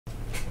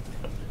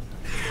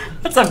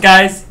What's up,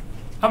 guys?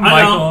 I'm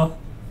Michael.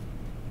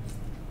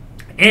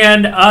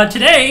 And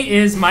today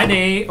is my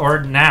day,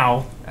 or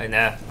now.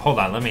 Hold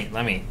on, let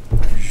me.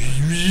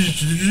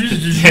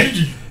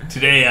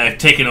 Today I've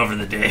taken over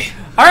the day.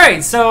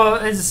 Alright, so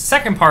it's the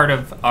second part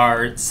of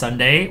our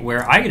Sunday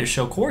where I get to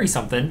show Corey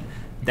something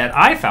that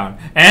I found.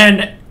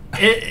 And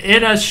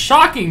in a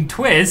shocking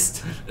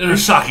twist. In a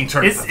shocking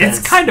turn of events.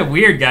 It's kind of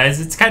weird,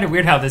 guys. It's kind of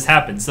weird how this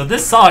happened. So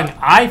this song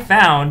I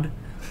found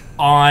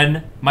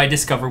on my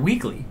Discover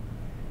Weekly.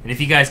 And if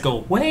you guys go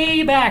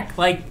way back,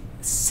 like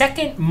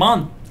third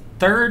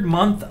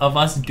month of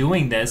us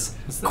doing this,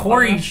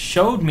 Corey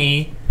showed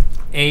me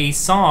a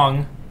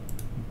song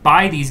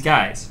by these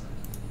guys.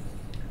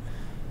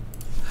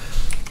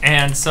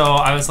 And so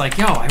I was like,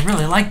 yo, I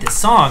really like this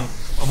song.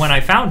 When I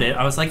found it,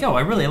 I was like, yo,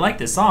 I really like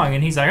this song.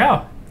 And he's like,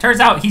 oh, turns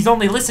out he's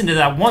only listened to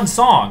that one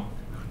song.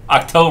 In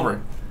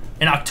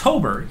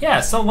October. Yeah,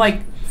 so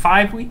like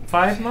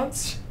 5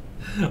 months?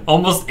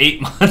 Almost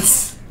 8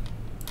 months.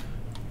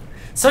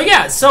 So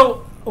yeah,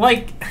 so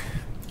like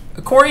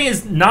Corey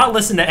has not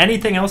listened to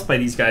anything else by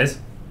these guys.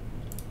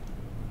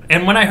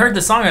 And when I heard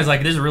the song, I was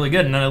like, this is really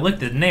good. And then I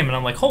looked at the name and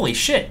I'm like, holy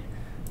shit.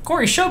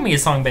 Corey showed me a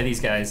song by these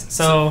guys.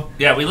 So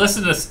yeah, we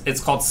listened to it's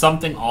called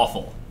Something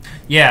Awful.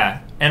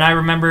 Yeah, and I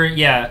remember,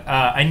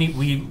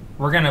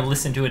 we're gonna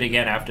listen to it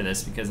again after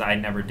this because I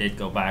never did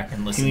go back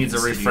and listen. He needs to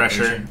the a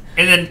refresher. version.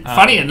 And then,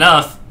 funny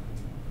enough,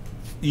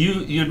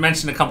 you had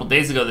mentioned a couple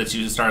days ago that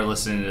you started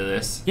listening to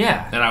this.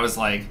 Yeah. And I was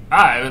like,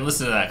 I haven't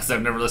listened to that because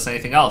I've never listened to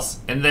anything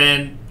else. And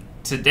then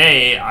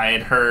today I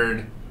had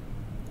heard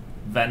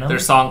Venom? Their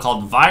song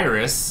called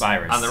Virus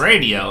on the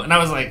radio, and I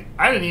was like,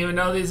 I didn't even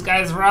know these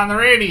guys were on the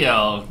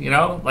radio. You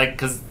know, like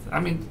because I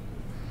mean.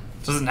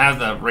 Doesn't have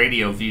the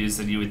radio views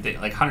that you would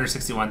think, like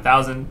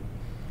 161,000.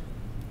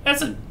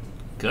 That's a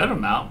good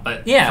amount,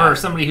 but for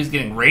somebody who's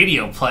getting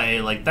radio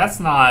play, like that's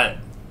not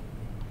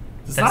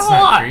a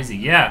lot. Crazy.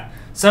 Yeah.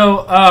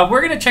 So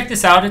we're gonna check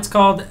this out. It's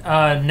called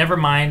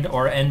Nevermind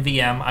or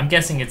NVM. I'm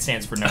guessing it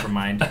stands for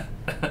Nevermind.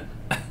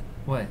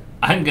 What?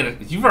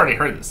 You've already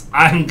heard this.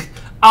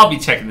 I'll be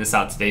checking this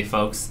out today,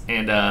 folks,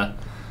 and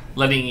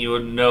letting you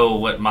know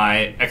what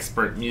my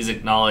expert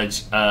music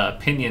knowledge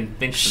opinion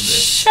thinks of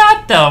this.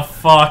 Shut the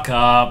fuck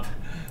up.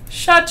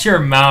 Shut your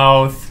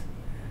mouth.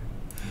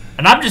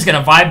 And I'm just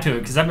gonna vibe to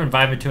it because I've been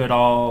vibing to it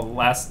all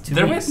last 2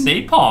 weeks. They're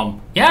with Napalm.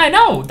 Yeah, I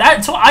know.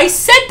 That's what I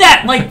said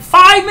that like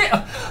 5 minutes.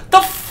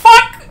 The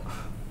fuck?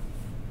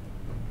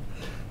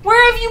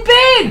 Where have you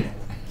been?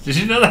 Did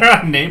you know they're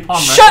on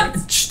Napalm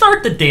Records?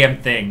 Start the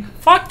damn thing.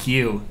 Fuck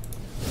you.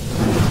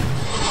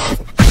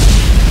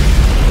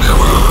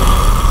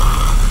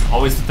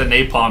 Always with the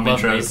napalm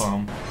intros.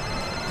 Napalm.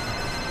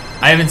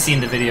 I haven't seen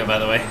the video, by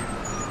the way.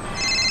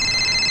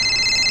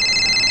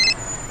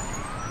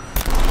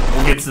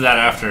 We'll get to that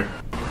after.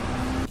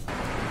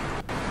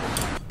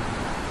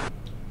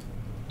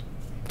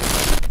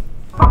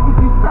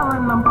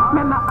 Selling them,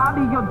 man, the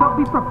audio don't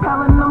be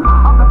propelling them.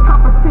 All the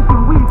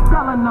competition, we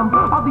selling them.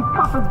 All these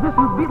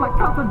compositions be like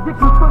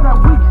contradictions for that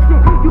weak shit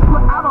you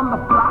put out on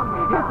the block.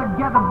 Hands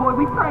together, boy,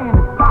 we praying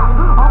to stop.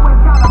 Always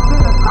got a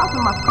bit of cross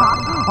in my spot.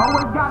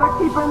 Always gotta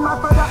keep an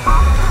eye for the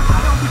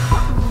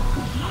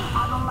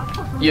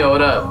op. Yo,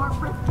 what up?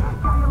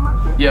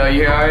 Yo,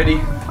 you here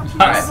already?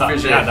 Alright,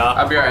 appreciate it.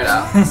 I'll be right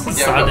out.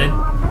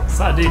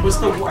 Sadid. What's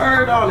the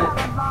word on it?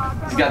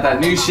 He's got that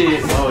new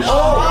shit.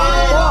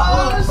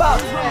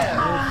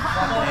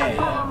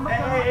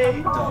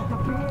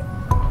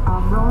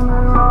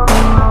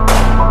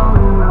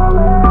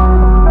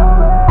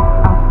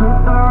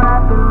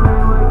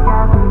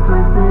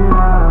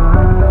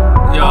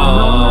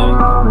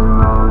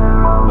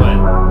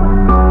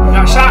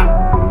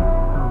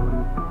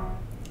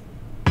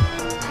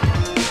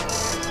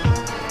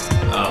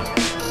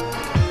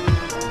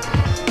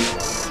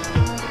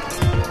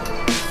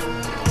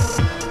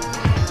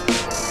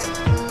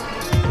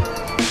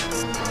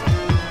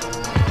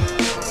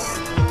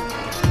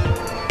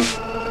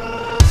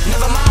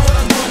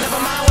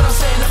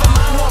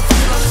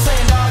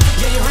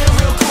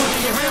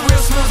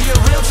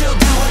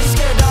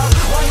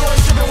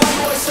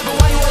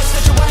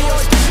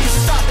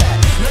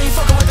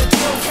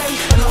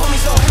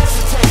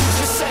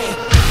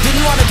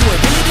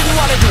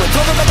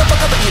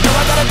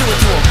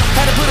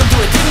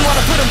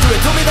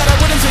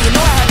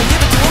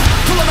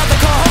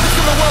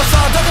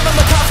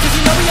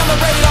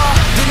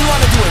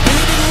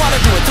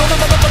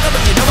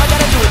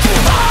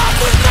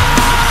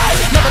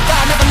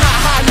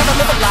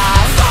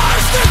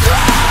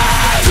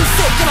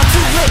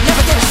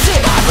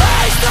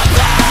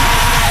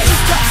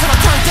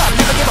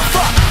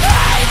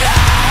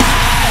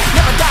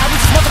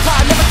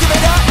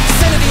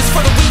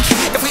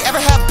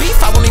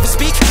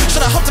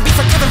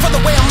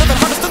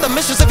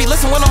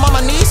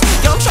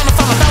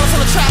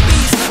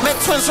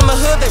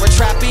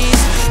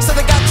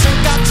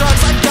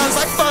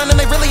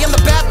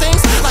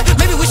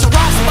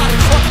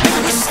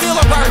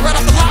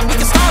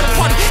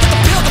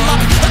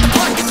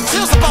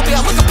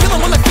 Look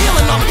appealing when they're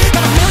feeling on me.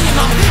 Got a million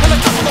on me, and a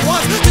couple of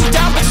ones, 2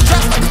 down bitches.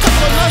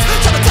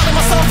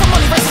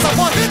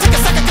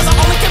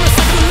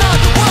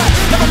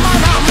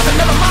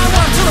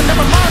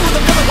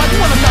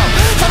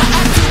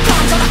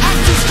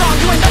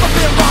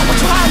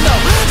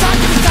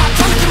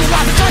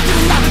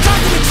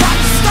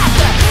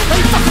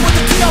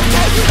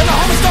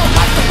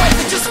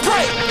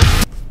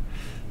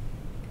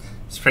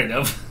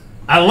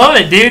 I love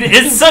it, dude.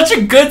 It's such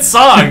a good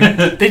song.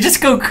 They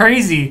just go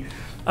crazy.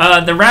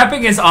 The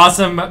rapping is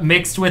awesome,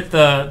 mixed with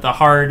the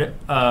hard.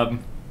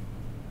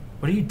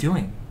 What are you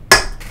doing?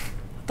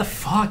 What the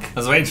fuck? I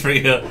was waiting for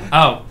you.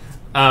 Oh,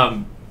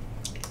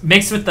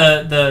 mixed with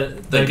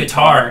the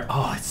guitar.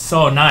 Oh, it's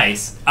so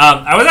nice.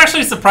 I was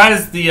actually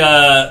surprised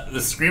the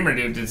screamer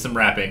dude did some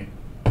rapping.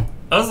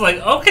 I was like,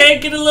 okay,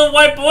 get a little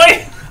white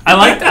boy.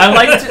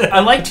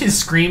 I liked his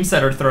screams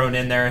that are thrown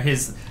in there.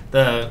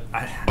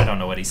 I don't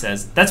know what he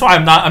says. That's why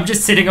I'm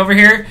just sitting over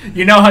here.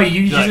 You know how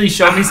you usually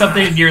show me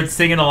something and you're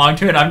singing along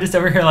to it? I'm just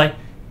over here like,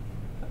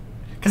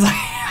 because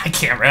I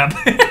can't rap.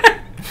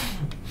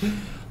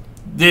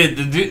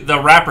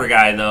 The rapper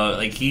guy though,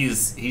 like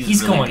he's really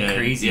going good.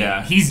 crazy.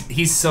 Yeah,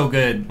 he's so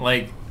good.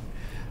 Like,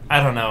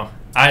 I don't know.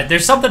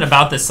 There's something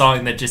about this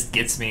song that just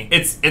gets me.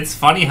 It's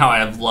funny how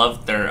I've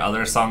loved their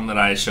other song that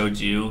I showed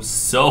you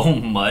so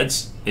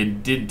much.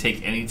 It didn't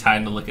take any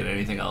time to look at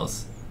anything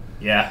else.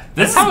 Yeah,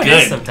 this is how good.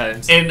 It is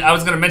sometimes. And I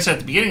was going to mention at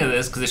the beginning of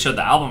this because they showed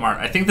the album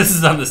art. I think this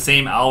is on the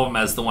same album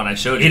as the one I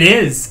showed you. It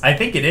is. I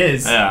think it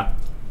is. Yeah.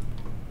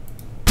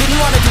 Didn't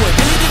wanna do it,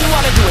 really didn't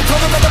wanna do it.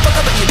 Told him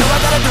motherfucker, but you know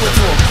I gotta do it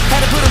to him.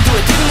 Had to put him through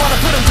it, didn't wanna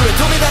put him through it.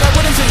 Told me that I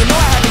wouldn't, so you know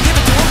I had to give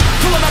it to him.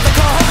 Pulling out the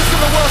car, hoping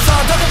from the world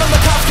star. Ducking from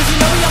the cops, cause you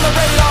know me on the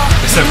radar.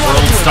 Except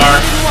World Star.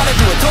 Didn't wanna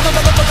do it, told him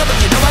motherfucker, but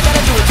you know I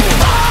gotta do it to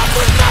him.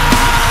 Fuck with me!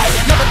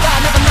 Never die,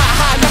 never not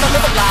high, never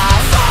live a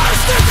lie.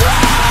 First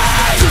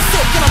degree! Too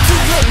sick and I'm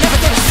too lit, never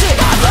give a shit.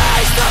 I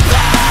raised the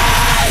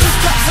blaze! Two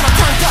steps and I'm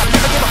turned up,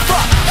 never give a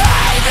fuck.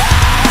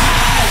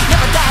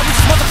 Never die, we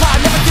just multiply,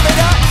 never give it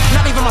up.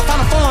 Not even my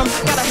final form.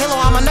 Got a halo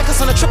on my necklace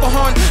on a triple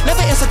horn.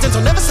 Never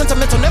incidental, never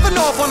sentimental. Never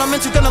know if when I'm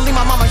into gonna leave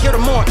my mama here to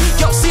mourn.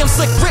 Yo, see I'm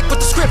slick Rick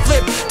with the script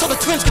flip. Told the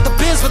twins get the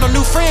bins with no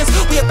new friends.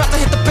 We about to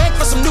hit the bank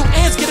for some new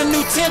ends. Get a new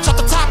 10, chop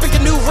the top and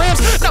get new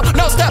rims.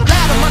 No, step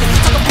ladder money.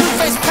 Talk a blue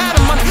face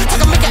pattern money.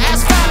 Talk a make an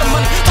ass fatter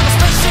money. Talk a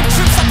spaceship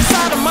trips out the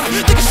side of money.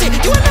 Think of shit,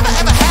 you ain't never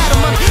ever had a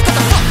money. Got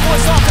the fuck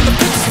boys off and the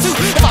bitches too.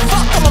 If I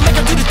fuck, I'ma make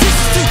her do the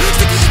dishes too.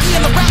 Sticky icky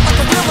in the rap like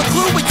a real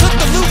glue. We took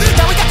the loot,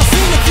 now we got the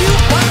scenic view.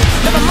 What?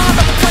 Never mind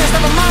about the plans,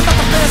 never mind about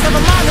the bands,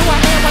 never mind who I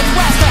am, why you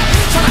ask that.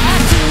 Tryna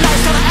act too nice,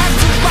 tryna act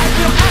too right.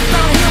 We don't act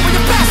down here where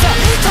your back's at.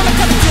 Tryna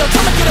cut a deal,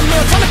 tryna get a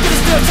meal, tryna get a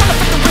steal, tryna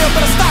fit the real,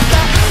 better stop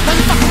that. Now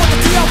you fucking with the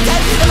DOK,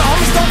 and the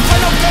homies don't play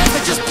no games,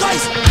 they just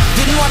plays.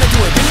 Didn't wanna do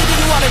it, really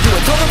didn't wanna do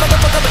it. Told him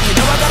motherfucker, but you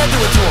know I gotta do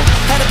it to him.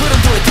 Had to put him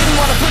through it, didn't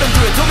wanna put him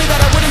through it. Told me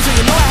that I wouldn't, so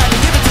you know I had to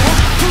give it to him.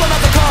 Pulling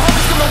out the car,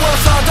 homies from the world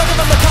star. Ducking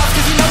from the cops,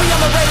 cause you know we on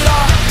the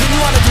radar. Didn't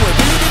wanna do it,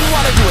 really didn't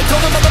wanna do it.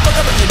 Told him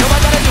motherfucker, but you know I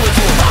gotta do it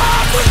to him.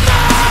 Fuck with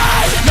me!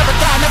 Never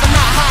die, never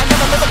not high,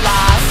 never live a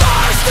lie.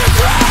 First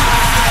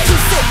degree! Too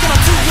sick and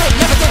I'm too lit,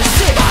 never give a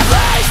shit. I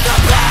raised the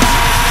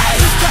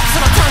blaze! Two steps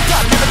and I'm turned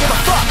up, never give a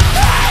fuck.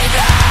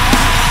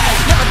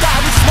 Never die,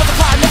 we just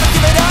multiply, never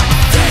give it up.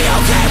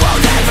 DOK will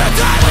never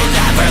die, we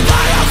never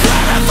lie. I'll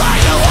clarify,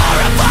 you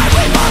horrify,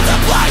 we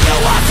multiply, you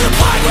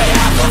occupy, we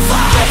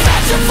amplify.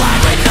 Defend your flag,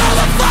 we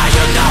nullify,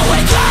 you know we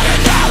got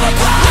an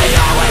alibi. We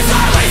always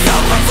are, we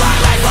superfly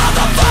like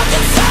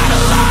motherfucking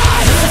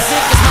satellites.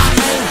 Music is my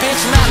main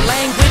bitch, not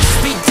language,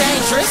 speak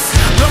dangerous.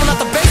 Blowing out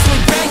the bass, we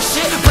bang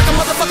shit. Break a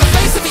motherfucking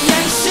face if he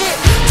ain't shit.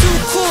 Too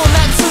cool,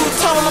 not too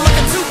tall, I'm like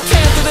a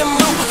toucan through them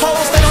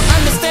loopholes. They don't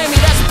understand me,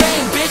 that's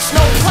bang, bitch,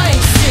 no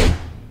playing shit.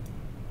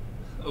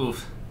 Oof.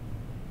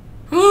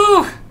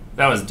 Woo!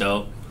 That was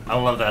dope. I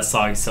love that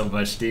song so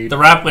much, dude. The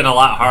rap went a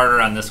lot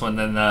harder on this one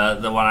than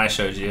the one I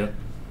showed you.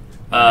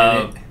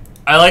 I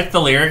like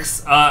the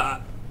lyrics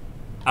on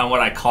what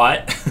I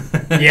caught.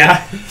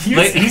 Yeah,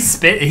 he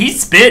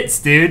spits,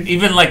 dude.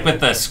 Even like with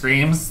the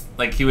screams,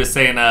 like he was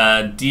saying,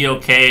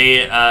 DOK,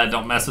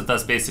 don't mess with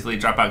us, basically,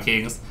 Dropout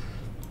Kings.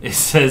 It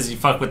says, you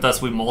fuck with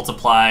us, we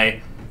multiply.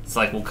 It's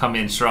like, we'll come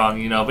in strong,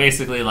 you know,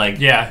 basically, like,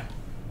 yeah.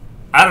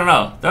 I don't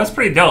know. That was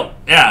pretty dope.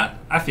 Yeah,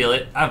 I feel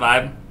it. I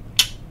vibe.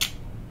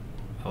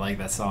 I like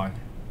that song.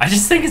 I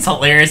just think it's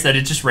hilarious that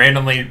it just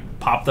randomly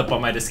popped up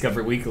on my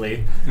Discover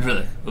Weekly.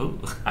 Really? Ooh.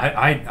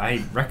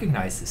 I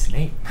recognize this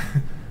name.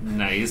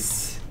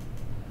 Nice.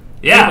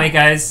 Yeah. Anyway,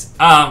 guys,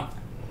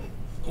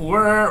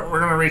 we're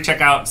gonna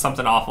recheck out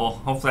Something Awful.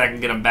 Hopefully, I can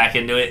get him back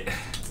into it.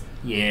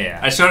 Yeah.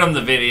 I showed him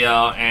the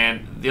video,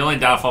 and the only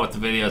downfall with the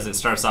video is it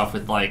starts off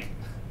with like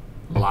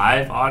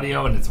live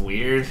audio, and it's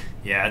weird.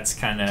 Yeah, it's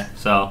kind of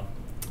so.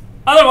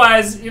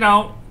 Otherwise, you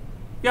know,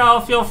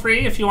 y'all feel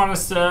free if you want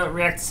us to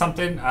react to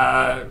something.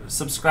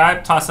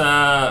 Subscribe, toss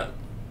a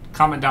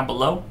comment down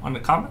below on the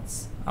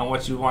comments on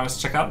what you want us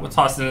to check out. We'll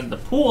toss it in the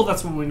pool.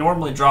 That's where we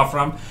normally draw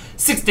from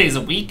 6 days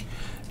a week.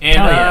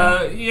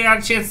 And you got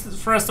a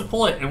chance for us to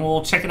pull it, and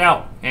we'll check it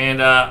out.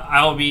 And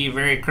I will be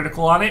very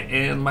critical on it,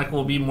 and Michael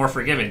will be more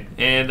forgiving.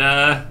 And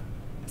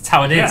that's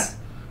how it is.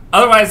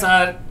 Otherwise,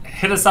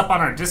 hit us up on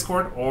our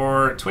Discord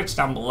or Twitch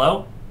down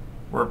below.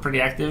 We're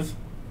pretty active,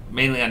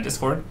 mainly on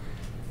Discord.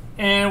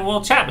 And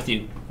we'll chat with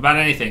you about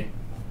anything.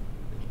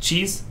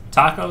 Cheese,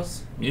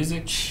 tacos,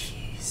 music,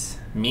 cheese,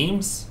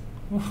 memes.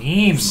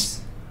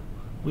 Memes.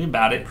 We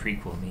about it.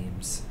 Prequel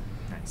memes.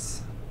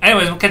 Nice.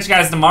 Anyways, we'll catch you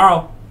guys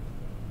tomorrow.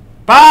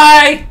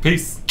 Bye!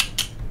 Peace.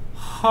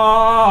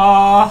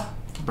 Ha.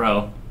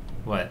 Bro.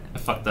 What? I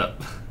fucked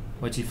up.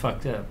 What'd you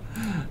fucked up?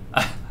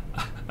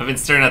 I've been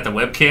staring at the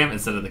webcam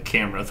instead of the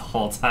camera the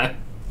whole time.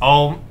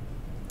 Oh.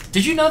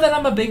 Did you know that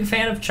I'm a big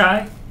fan of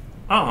chai?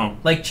 Uh-oh.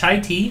 Like chai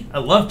tea? I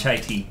love chai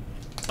tea.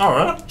 Oh,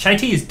 really? Chai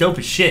tea is dope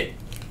as shit.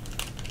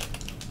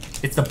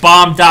 It's the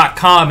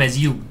bomb.com, as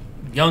you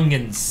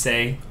youngins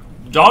say.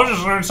 Y'all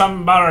just learned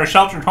something about our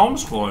sheltered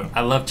homeschooling.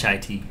 I love chai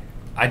tea.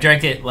 I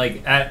drank it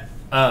like at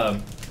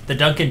the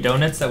Dunkin'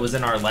 Donuts that was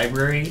in our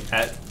library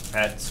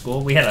at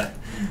school. We had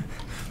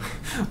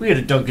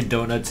a Dunkin'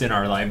 Donuts in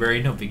our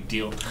library. No big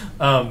deal.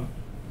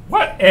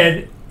 What?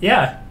 And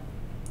yeah.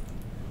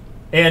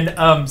 And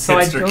so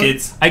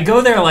Hipster I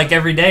go there like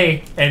every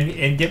day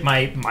and get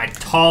my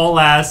tall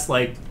ass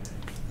like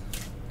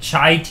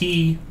chai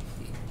tea,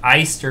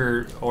 iced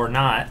or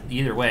not,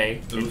 either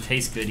way. Oof. It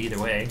tastes good either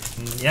way.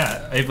 And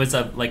yeah, it was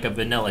like a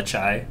vanilla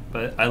chai,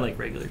 but I like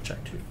regular chai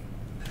too.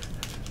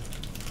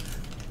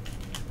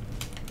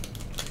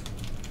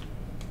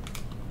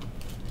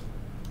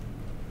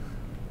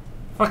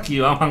 Fuck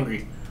you, I'm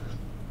hungry.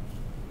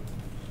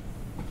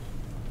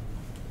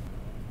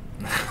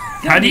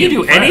 How do you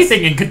do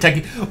anything in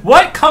Kentucky?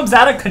 What comes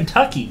out of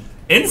Kentucky?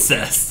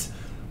 Incest.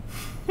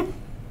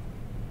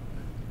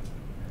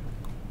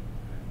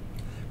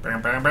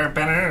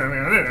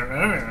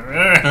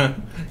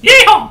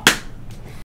 Yeehaw!